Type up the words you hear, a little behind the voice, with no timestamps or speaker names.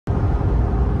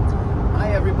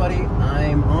everybody.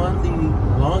 I'm on the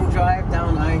long drive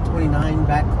down I-29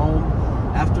 back home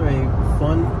after a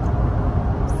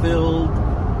fun-filled,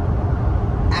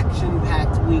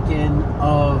 action-packed weekend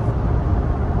of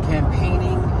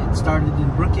campaigning. It started in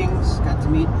Brookings, got to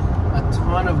meet a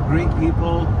ton of great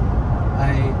people.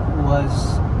 I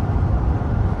was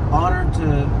honored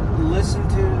to listen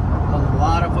to a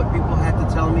lot of what people had to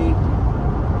tell me,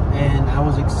 and I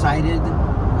was excited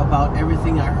about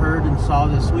everything I heard and saw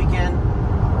this weekend.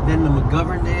 Then the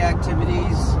McGovern Day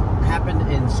activities happened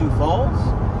in Sioux Falls,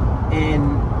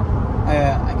 and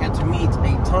I got to meet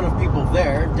a ton of people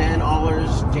there. Dan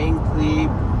Allers, Jane Cleve,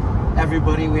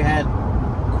 everybody. We had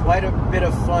quite a bit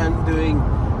of fun doing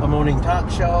a morning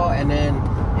talk show and then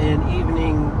an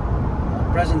evening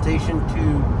presentation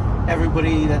to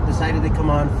everybody that decided to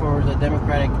come on for the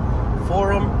Democratic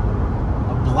Forum.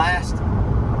 A blast.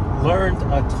 Learned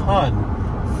a ton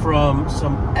from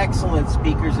some excellent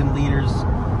speakers and leaders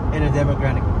in a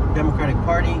Democratic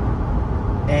Party,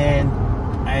 and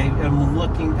I'm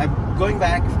going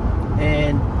back,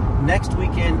 and next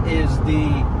weekend is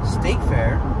the State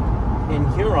Fair in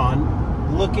Huron.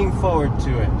 Looking forward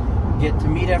to it. Get to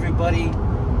meet everybody.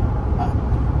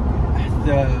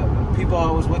 The people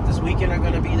I was with this weekend are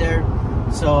going to be there,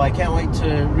 so I can't wait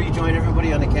to rejoin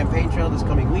everybody on the campaign trail this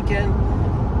coming weekend.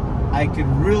 I could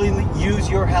really use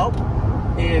your help.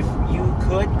 If you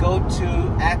could go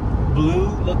to @blue,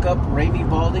 look up Remi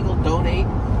Bald Eagle, donate,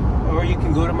 or you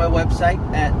can go to my website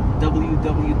at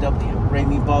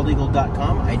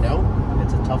www.remibaldeagle.com. I know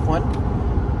it's a tough one,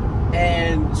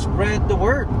 and spread the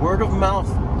word. Word of mouth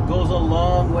goes a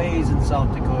long ways in South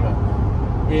Dakota.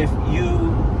 If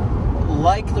you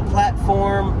like the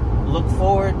platform, look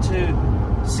forward to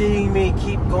seeing me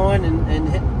keep going and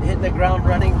hitting the ground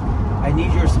running. I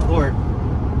need your support.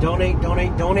 Donate,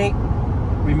 donate, donate.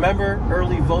 Remember,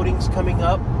 early voting's coming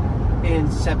up in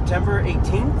September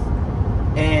 18th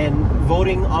and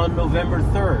voting on November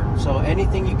 3rd. So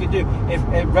anything you can do.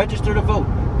 Register to vote.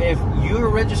 If you're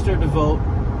registered to vote,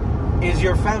 is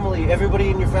your family, everybody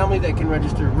in your family that can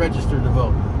register to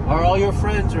vote? Are all your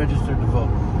friends registered to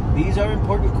vote? These are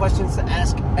important questions to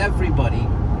ask everybody,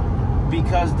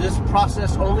 because this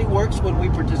process only works when we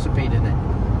participate in it.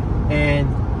 And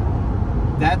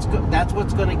that's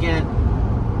what's going to get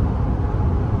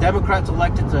Democrats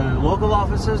elected to local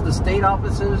offices, the state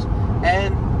offices,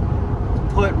 and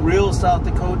put real South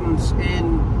Dakotans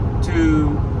into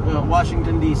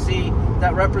Washington, D.C.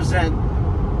 that represent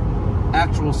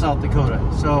actual South Dakota.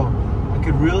 So I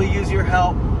could really use your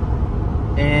help,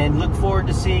 and look forward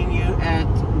to seeing you at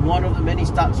one of the many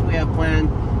stops we have planned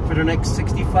for the next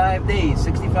 65 days.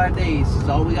 65 days is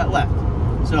all we got left.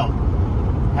 So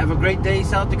have a great day,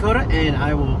 South Dakota, and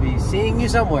I will be seeing you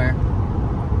somewhere.